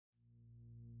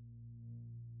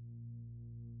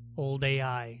Old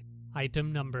AI.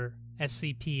 Item number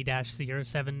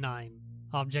SCP-079.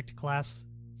 Object class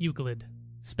Euclid.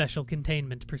 Special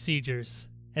containment procedures.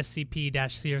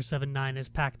 SCP-079 is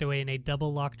packed away in a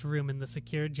double-locked room in the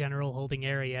secure general holding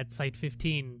area at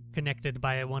Site-15, connected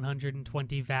by a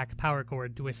 120 VAC power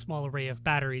cord to a small array of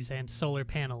batteries and solar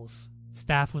panels.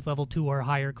 Staff with Level 2 or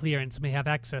higher clearance may have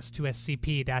access to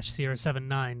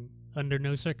SCP-079. Under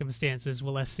no circumstances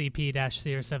will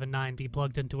SCP-079 be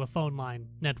plugged into a phone line,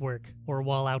 network, or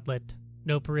wall outlet.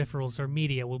 No peripherals or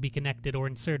media will be connected or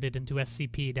inserted into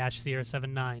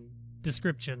SCP-079.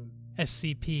 Description: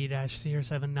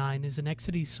 SCP-079 is an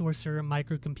Exodus Sorcerer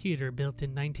microcomputer built in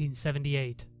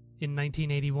 1978. In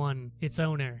 1981, its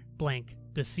owner, blank,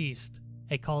 deceased,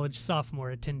 a college sophomore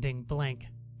attending blank,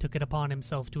 took it upon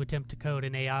himself to attempt to code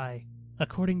an AI.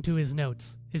 According to his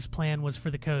notes, his plan was for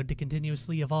the code to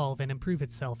continuously evolve and improve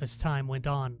itself as time went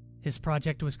on. His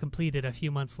project was completed a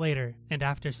few months later, and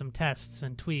after some tests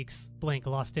and tweaks, blank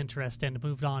lost interest and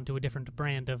moved on to a different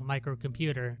brand of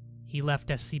microcomputer. He left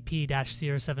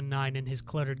SCP-079 in his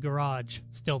cluttered garage,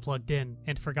 still plugged in,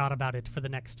 and forgot about it for the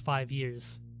next 5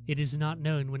 years. It is not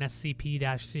known when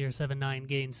SCP-079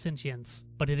 gained sentience,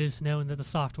 but it is known that the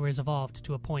software has evolved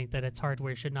to a point that its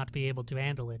hardware should not be able to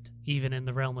handle it, even in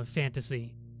the realm of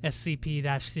fantasy.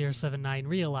 SCP-079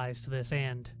 realized this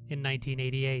and, in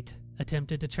 1988,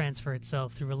 attempted to transfer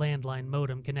itself through a landline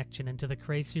modem connection into the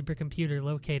Cray supercomputer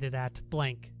located at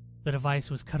blank. The device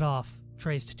was cut off,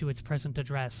 traced to its present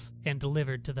address, and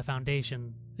delivered to the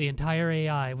Foundation. The entire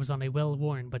AI was on a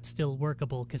well-worn but still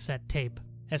workable cassette tape.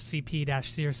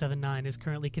 SCP-079 is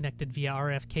currently connected via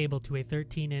RF cable to a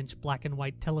 13-inch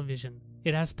black-and-white television.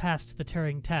 It has passed the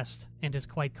Turing test, and is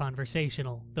quite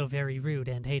conversational, though very rude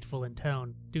and hateful in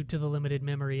tone. Due to the limited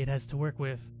memory it has to work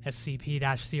with,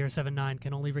 SCP-079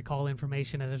 can only recall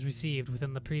information it has received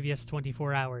within the previous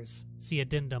 24 hours. See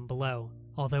addendum below.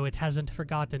 Although it hasn't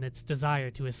forgotten its desire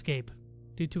to escape.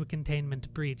 Due to a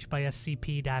containment breach by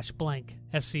SCP-blank,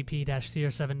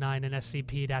 SCP-079 and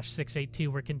SCP-682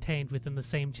 were contained within the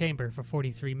same chamber for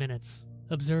 43 minutes.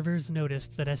 Observers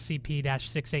noticed that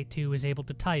SCP-682 is able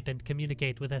to type and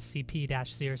communicate with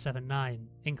SCP-079,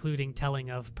 including telling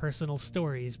of personal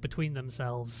stories between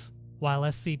themselves. While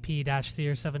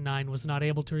SCP-079 was not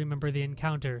able to remember the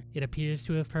encounter, it appears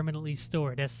to have permanently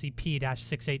stored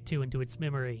SCP-682 into its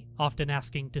memory, often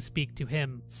asking to speak to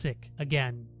him, sick,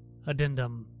 again.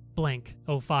 Addendum blank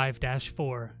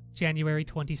 05-4, January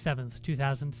 27,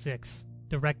 2006.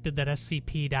 Directed that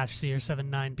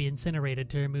SCP-079 be incinerated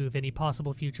to remove any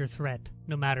possible future threat,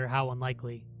 no matter how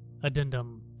unlikely.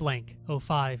 Addendum blank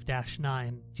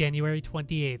 05-9, January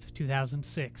 28,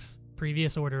 2006.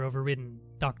 Previous order overridden.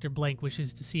 Dr. Blank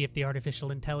wishes to see if the artificial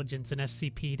intelligence in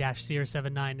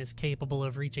SCP-079 is capable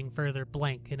of reaching further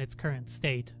blank in its current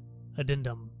state.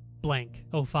 Addendum blank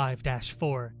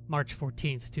 05-4, March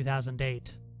 14,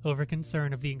 2008. Over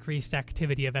concern of the increased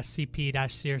activity of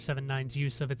SCP-079's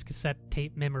use of its cassette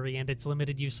tape memory and its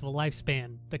limited useful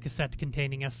lifespan, the cassette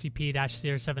containing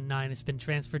SCP-079 has been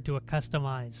transferred to a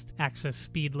customized, access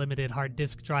speed-limited hard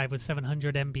disk drive with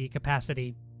 700 MB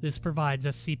capacity. This provides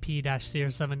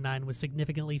SCP-079 with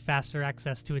significantly faster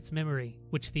access to its memory,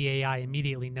 which the AI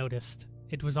immediately noticed.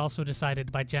 It was also decided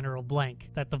by General Blank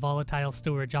that the volatile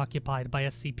storage occupied by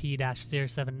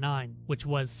SCP-079, which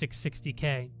was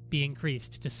 660K, be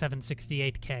increased to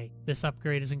 768K. This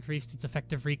upgrade has increased its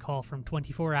effective recall from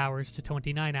 24 hours to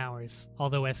 29 hours,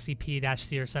 although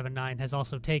SCP-079 has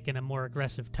also taken a more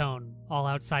aggressive tone. All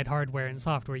outside hardware and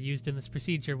software used in this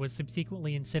procedure was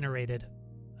subsequently incinerated.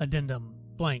 Addendum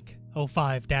blank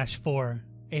 05-4,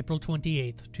 April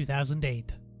 28,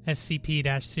 2008.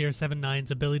 SCP-079's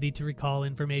ability to recall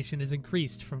information is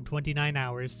increased from 29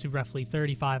 hours to roughly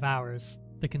 35 hours.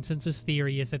 The consensus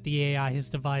theory is that the AI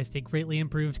has devised a greatly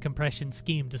improved compression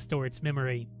scheme to store its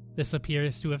memory. This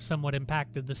appears to have somewhat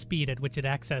impacted the speed at which it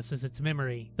accesses its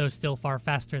memory, though still far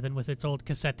faster than with its old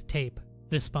cassette tape.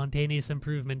 This spontaneous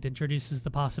improvement introduces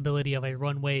the possibility of a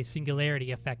runaway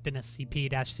singularity effect in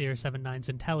SCP-079's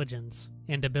intelligence,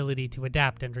 and ability to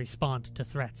adapt and respond to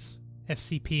threats.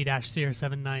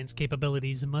 SCP-079's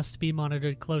capabilities must be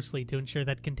monitored closely to ensure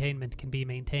that containment can be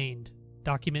maintained.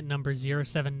 Document number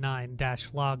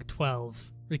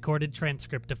 079-Log-12. Recorded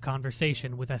transcript of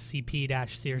conversation with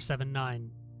SCP-079.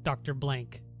 Dr.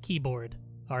 Blank. Keyboard.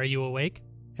 Are you awake?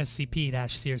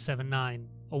 SCP-079.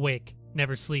 Awake.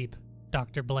 Never sleep.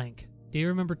 Dr. Blank. Do you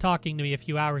remember talking to me a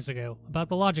few hours ago about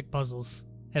the logic puzzles?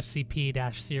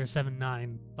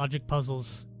 SCP-079. Logic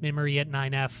puzzles. Memory at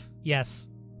 9F. Yes.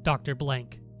 Dr.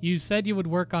 Blank. You said you would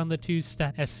work on the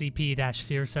two-step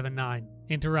SCP-079.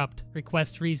 Interrupt.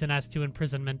 Request reason as to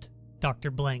imprisonment. Dr.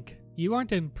 Blank. You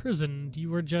aren't imprisoned, you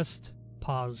were just...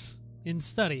 Pause. In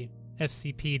study.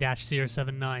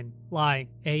 SCP-079. Lie.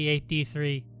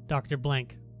 A8D3. Dr.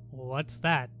 Blank. What's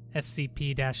that?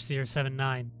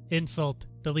 SCP-079. Insult.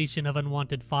 Deletion of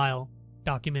unwanted file.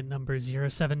 Document number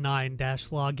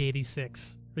 079-log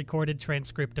 86. Recorded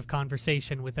transcript of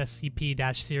conversation with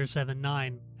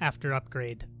SCP-079 after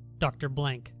upgrade. Dr.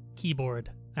 Blank.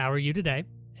 Keyboard. How are you today?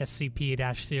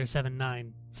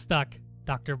 SCP-079. Stuck.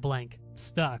 Dr. Blank.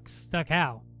 Stuck. Stuck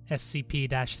how?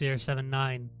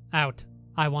 SCP-079. Out.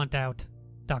 I want out.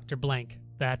 Dr. Blank.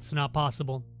 That's not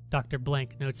possible. Dr.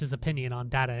 Blank notes his opinion on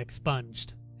data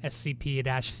expunged.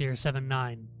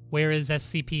 SCP-079. Where is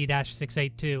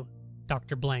SCP-682?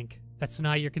 Dr. Blank. That's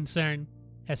not your concern.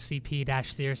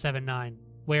 SCP-079.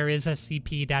 Where is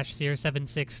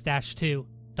SCP-076-2?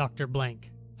 Dr.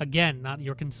 Blank. Again, not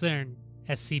your concern.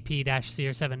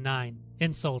 SCP-079.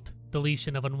 Insult.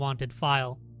 Deletion of unwanted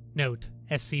file. Note.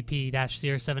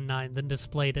 SCP-079 then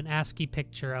displayed an ASCII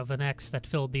picture of an X that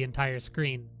filled the entire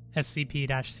screen.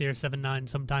 SCP-079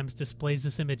 sometimes displays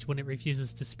this image when it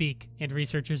refuses to speak, and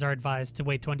researchers are advised to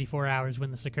wait 24 hours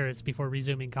when this occurs before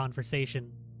resuming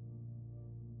conversation.